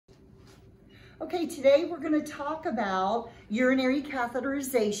Okay, today we're going to talk about urinary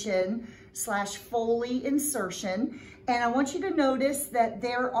catheterization / Foley insertion. And I want you to notice that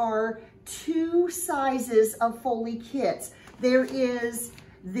there are two sizes of Foley kits. There is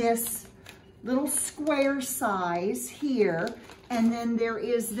this little square size here, and then there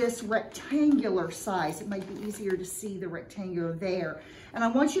is this rectangular size. It might be easier to see the rectangular there. And I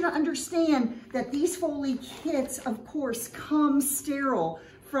want you to understand that these Foley kits, of course, come sterile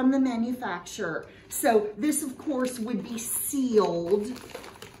from the manufacturer. So this, of course, would be sealed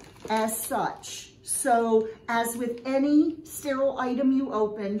as such. So as with any sterile item you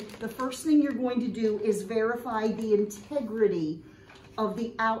open, the first thing you're going to do is verify the integrity of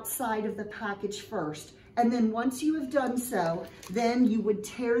the outside of the package first. And then once you have done so, then you would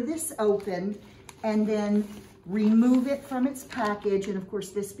tear this open and then remove it from its package. And of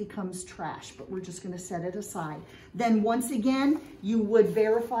course, this becomes trash, but we're just going to set it aside. Then once again, you would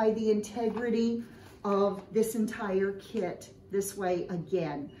verify the integrity of this entire kit this way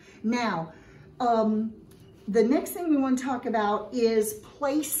again. Now, the next thing we want to talk about is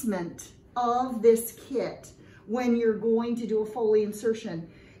placement of this kit when you're going to do a Foley insertion.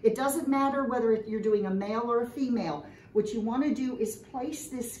 It doesn't matter whether you're doing a male or a female. What you want to do is place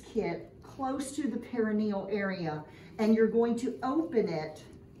this kit close to the perineal area, and you're going to open it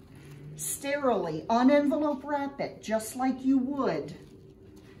sterilely, unenvelope wrap it, just like you would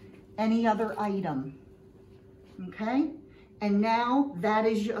any other item, okay? And now that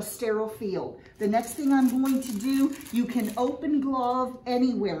is a sterile field. The next thing I'm going to do, you can open glove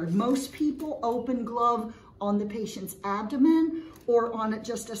anywhere. Most people open glove on the patient's abdomen or on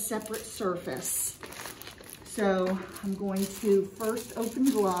just a separate surface. So I'm going to first open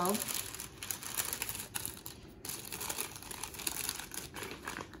glove.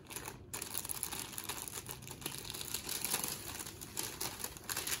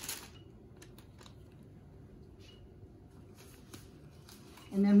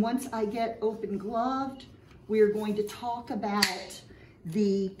 And then once I get open gloved, we are going to talk about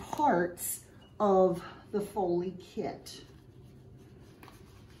the parts of the Foley kit.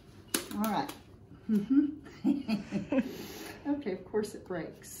 All right. Okay, of course it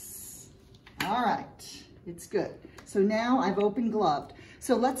breaks. All right, it's good. So now I've open gloved.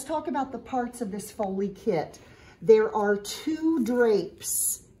 So let's talk about the parts of this Foley kit. There are two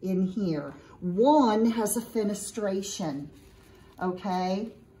drapes in here. One has a fenestration. Okay,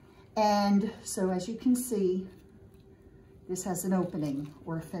 and so as you can see, this has an opening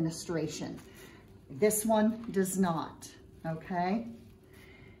or a fenestration. This one does not, okay?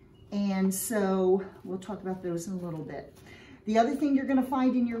 And so we'll talk about those in a little bit. The other thing you're gonna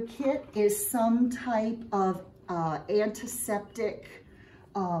find in your kit is some type of antiseptic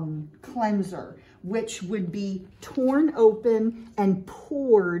cleanser, which would be torn open and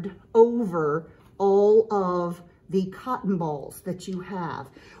poured over all of the cotton balls that you have.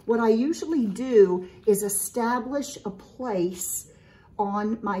 What I usually do is establish a place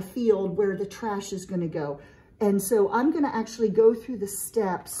on my field where the trash is going to go. And so I'm going to actually go through the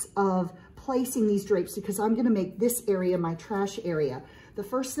steps of placing these drapes because I'm going to make this area my trash area. The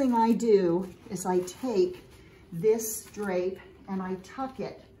first thing I do is I take this drape and I tuck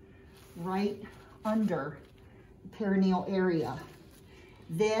it right under the perineal area.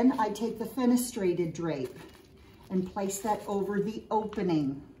 Then I take the fenestrated drape and place that over the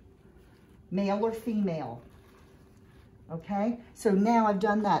opening, male or female. Okay, so now I've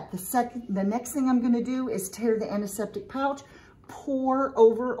done that. The next thing I'm gonna do is tear the antiseptic pouch, pour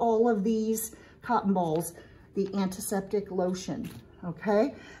over all of these cotton balls the antiseptic lotion,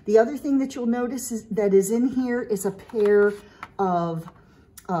 okay? The other thing that you'll notice that is in here is a pair of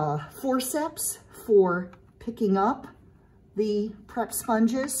forceps for picking up the prep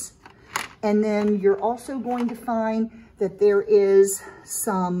sponges. And then you're also going to find that there is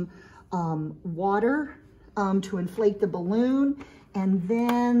some water to inflate the balloon, and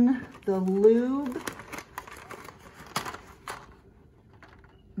then the lube.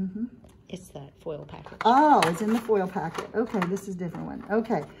 It's that foil packet. Oh, it's in the foil packet. Okay, this is a different one.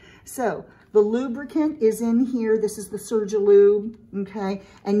 Okay, so the lubricant is in here. This is the Surgilube, okay?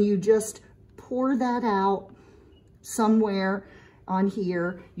 And you just pour that out somewhere on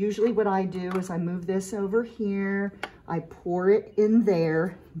here. Usually what I do is I move this over here, I pour it in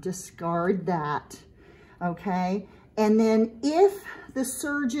there, discard that, okay? And then if the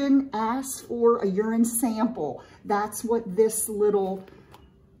surgeon asks for a urine sample, that's what this little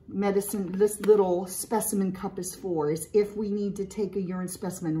this little specimen cup is for, is if we need to take a urine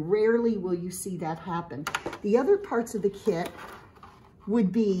specimen. Rarely will you see that happen. The other parts of the kit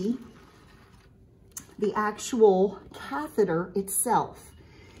would be the actual catheter itself.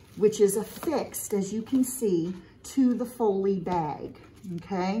 which is affixed, as you can see, to the Foley bag,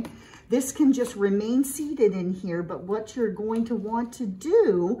 okay? This can just remain seated in here, but what you're going to want to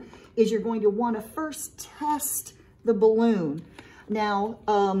do is you're going to want to first test the balloon. Now,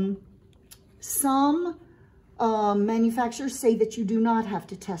 some manufacturers say that you do not have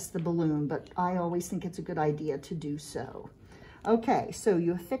to test the balloon, but I always think it's a good idea to do so. Okay, so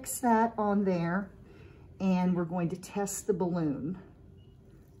you affix that on there, and we're going to test the balloon.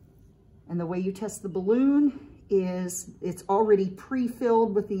 And the way you test the balloon is it's already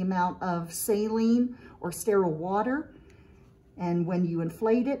pre-filled with the amount of saline or sterile water. And when you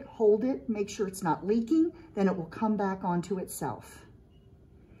inflate it, hold it, make sure it's not leaking, then it will come back onto itself.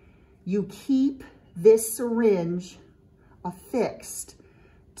 You keep this syringe affixed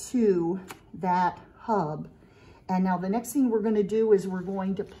to that hub. And now the next thing we're going to do is we're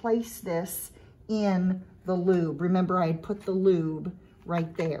going to place this in the lube. Remember, I had put the lube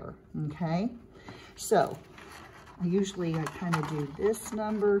right there, okay? So I kind of do this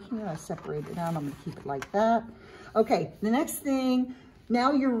number here. I separate it out. I'm going to keep it like that. Okay, the next thing,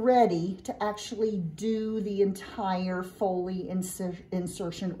 now you're ready to actually do the entire Foley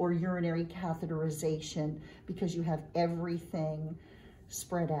insertion or urinary catheterization because you have everything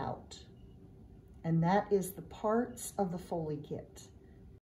spread out. And that is the parts of the Foley kit.